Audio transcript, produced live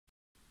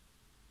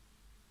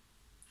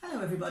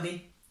Hello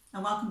everybody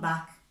and welcome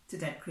back to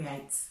Deb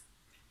Creates,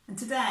 and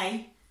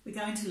today we're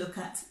going to look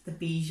at the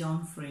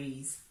Bichon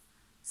Frise.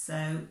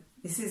 So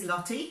this is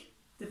Lotti,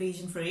 the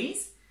Bichon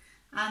Frise,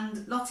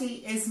 and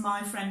Lotti is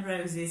my friend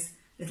Rose's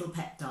little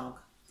pet dog.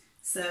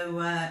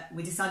 So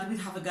we decided we'd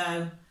have a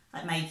go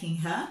at making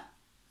her,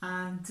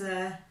 and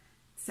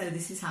so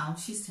this is how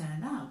she's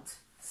turned out.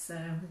 So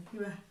I'll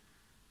give you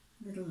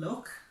a little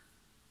look.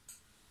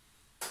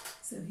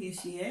 So here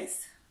she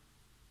is.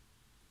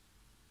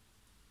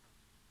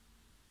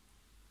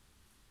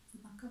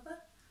 Back of her,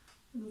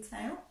 little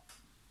tail.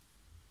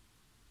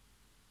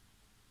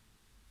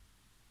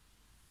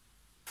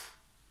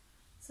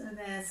 So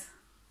there's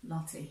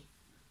Lotti.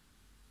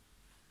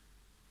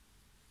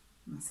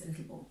 That's a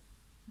little ball.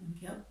 There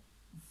we go.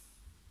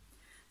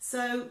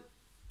 So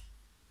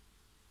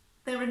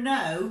there are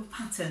no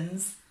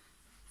patterns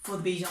for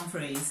the Bichon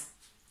Frise.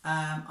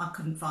 I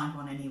couldn't find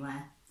one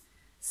anywhere.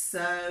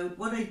 So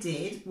what I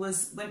did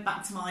was went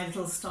back to my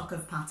little stock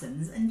of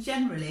patterns, and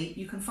generally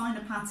you can find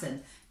a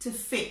pattern to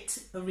fit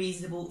a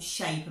reasonable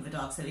shape of a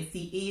dog. So if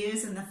the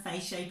ears and the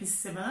face shape is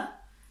similar,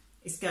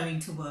 it's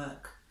going to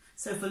work.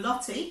 So for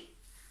Lotti,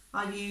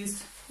 I've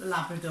used the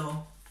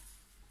Labrador.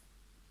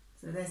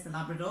 So there's the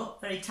Labrador,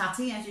 very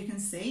tatty as you can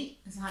see.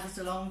 It's had it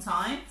a long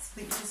time. I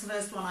think this is the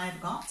first one I ever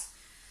got.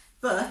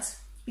 But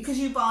because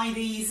you buy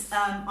these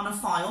on a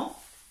file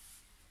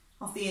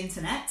off the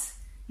internet,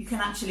 you can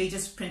actually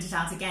just print it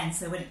out again.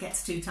 So when it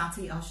gets too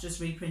tatty, I'll just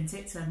reprint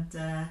it and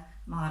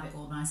I'll have it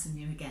all nice and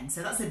new again.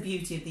 So that's the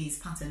beauty of these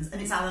patterns,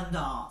 and it's Allen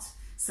Dart.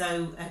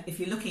 So if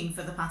you're looking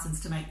for the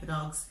patterns to make the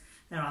dogs,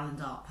 they're Allen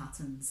Dart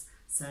patterns.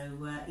 So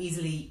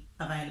easily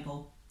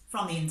available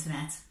from the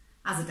internet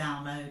as a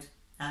download,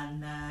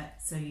 and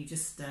so you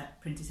just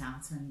print it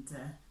out and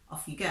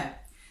off you go.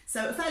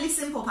 So a fairly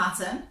simple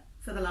pattern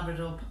for the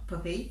Labrador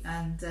puppy,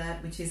 and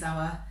which is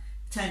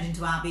turned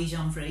into our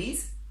Bichon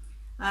Frise.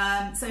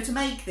 So to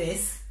make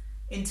this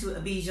into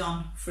a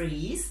Bichon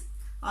Frise,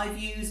 I've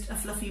used a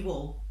fluffy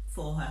wool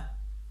for her,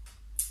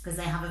 because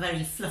they have a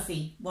very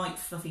fluffy, white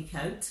fluffy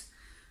coat.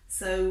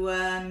 So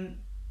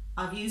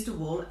I've used a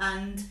wool,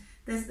 and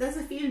there's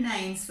a few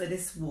names for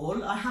this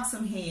wool. I have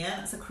some here.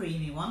 That's a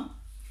creamy one,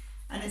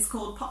 and it's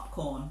called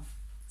Popcorn.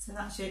 So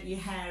that's your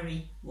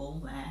hairy wool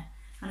there,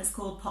 and it's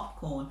called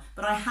Popcorn.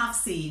 But I have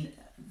seen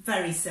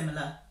very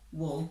similar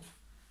wool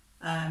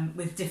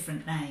with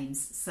different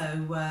names.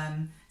 So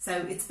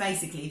it's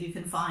basically, if you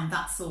can find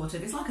that sort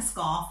of, it's like a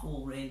scarf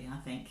wool really, I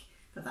think,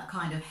 but that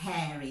kind of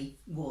hairy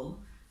wool.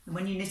 And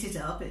when you knit it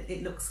up,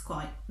 it looks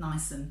quite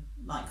nice and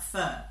like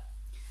fur.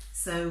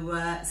 So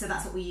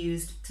that's what we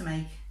used to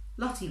make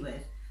Lotti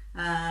with.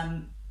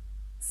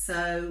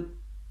 So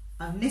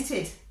I've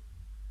knitted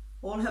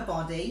all her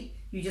body.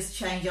 You just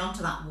change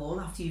onto that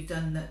wool after you've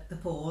done the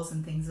paws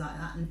and things like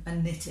that,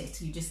 and knit it.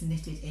 You just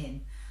knit it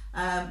in.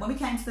 When we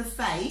came to the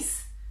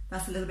face,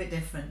 that's a little bit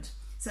different.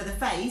 So the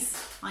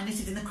face, I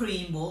knitted in the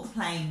cream wool, the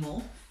plain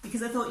wool,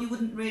 because I thought you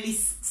wouldn't really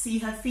see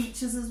her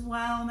features as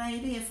well,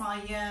 maybe, if I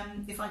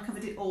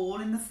covered it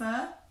all in the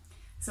fur.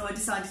 So I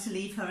decided to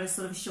leave her a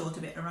sort of shorter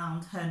bit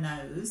around her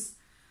nose.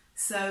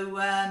 So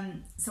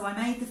so I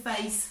made the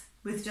face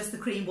with just the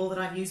cream wool that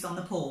I've used on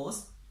the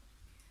paws,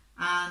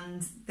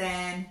 and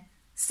then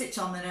stitch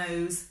on the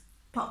nose,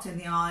 popped in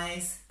the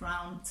eyes,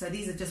 brown. So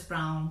these are just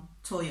brown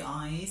toy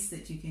eyes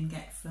that you can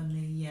get from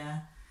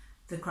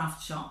the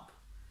craft shop.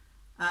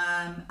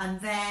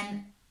 And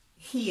then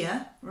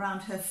here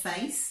around her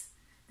face,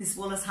 this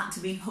wool has had to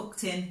be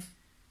hooked in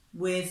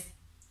with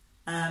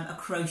a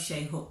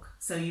crochet hook.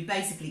 So you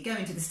basically go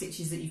into the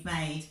stitches that you've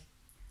made,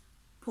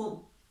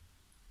 pull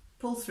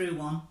through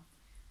one,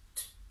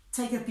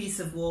 take a piece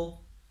of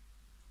wool,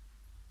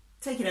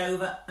 take it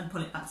over and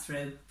pull it back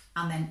through,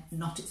 and then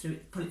knot it through,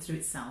 pull it through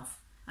itself,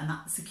 and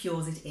that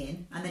secures it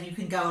in. And then you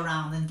can go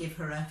around and give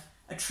her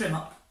a trim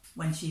up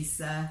when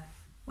she's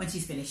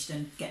finished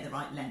and get the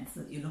right length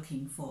that you're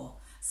looking for.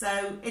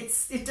 So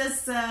it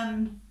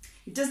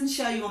doesn't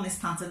show you on this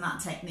pattern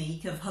that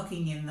technique of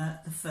hooking in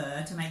the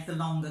fur to make the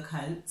longer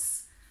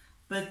coats,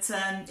 but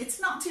it's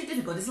not too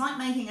difficult. It's like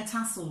making a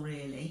tassel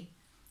really.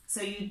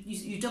 So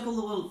you double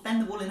the wool,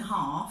 bend the wool in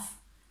half,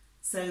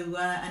 so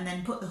and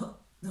then put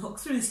the hook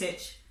through the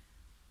stitch,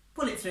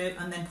 pull it through,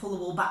 and then pull the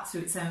wool back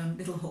through its own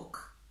little hook,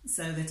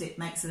 so that it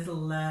makes a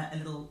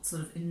little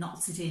sort of, it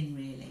knots it in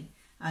really,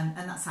 and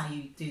that's how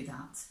you do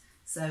that.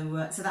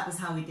 So that was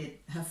how we did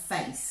her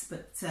face,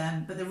 but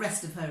the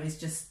rest of her is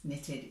just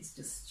knitted.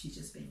 She's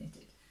just been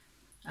knitted.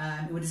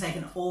 It would have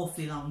taken an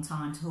awfully long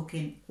time to hook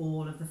in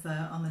all of the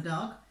fur on the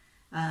dog,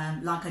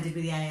 like I did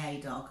with the AA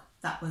dog.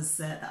 That was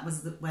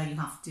where you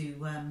have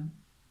to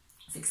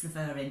fix the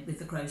fur in with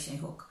the crochet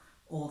hook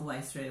all the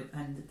way through,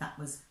 and that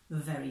was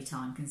very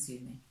time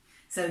consuming.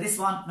 So this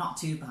one, not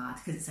too bad,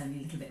 because it's only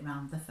a little bit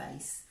around the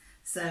face.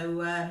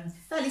 So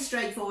fairly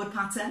straightforward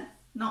pattern,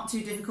 not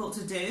too difficult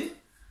to do.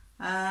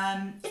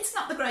 It's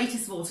not the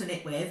greatest wool to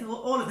knit with.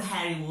 All of the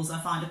hairy wools I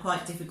find are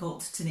quite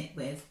difficult to knit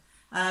with.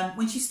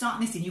 Once you start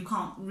knitting, you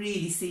can't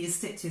really see your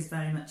stitches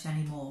very much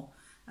anymore.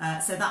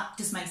 So that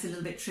just makes it a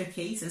little bit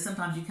tricky. So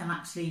sometimes you can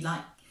actually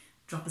like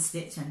drop a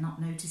stitch and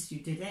not notice you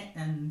did it,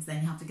 and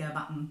then you have to go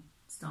back and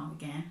start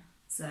again.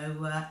 So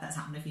that's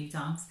happened a few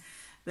times,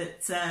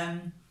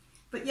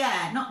 but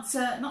yeah,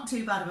 not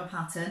too bad of a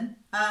pattern.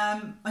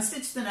 I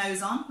stitched the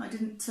nose on. I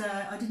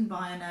didn't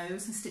buy a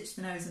nose. I stitched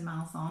the nose and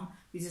mouth on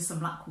with just some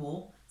black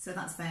wool, so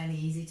that's fairly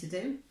easy to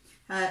do.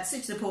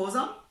 Stitch the paws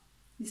on.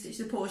 You stitch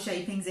the paw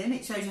shapings in.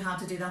 It shows you how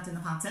to do that in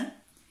the pattern,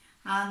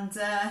 and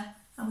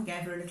we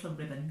gave her a little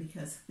ribbon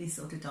because these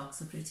sort of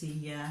dogs are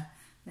pretty.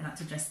 They like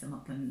to dress them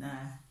up and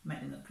make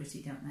them look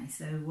pretty, don't they?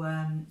 So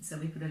so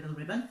we put a little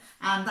ribbon,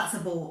 and that's a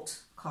bought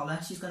collar.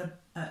 She's got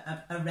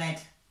a red.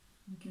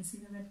 You can see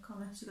the red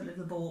collar. She's got a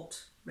little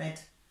bought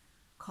red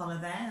collar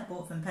there. I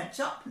bought from the pet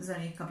shop. It was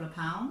only a couple of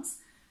pounds,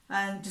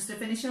 and just to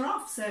finish her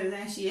off. So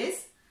there she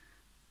is,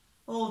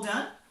 all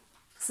done.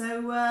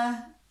 So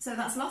so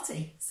that's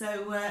Lotti.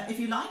 So if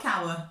you like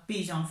our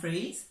Bichon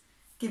Frise,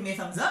 give me a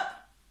thumbs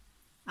up,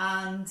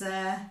 and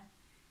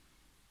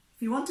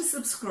if you want to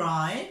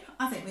subscribe,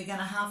 I think we're going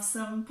to have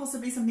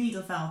possibly some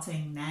needle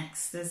felting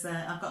next, as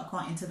I've got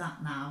quite into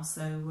that now,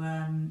 so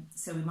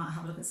so we might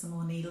have a look at some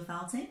more needle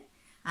felting,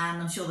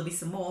 and I'm sure there'll be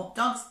some more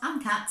dogs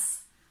and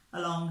cats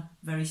along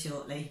very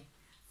shortly.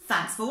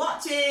 Thanks for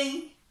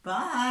watching.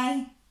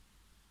 Bye.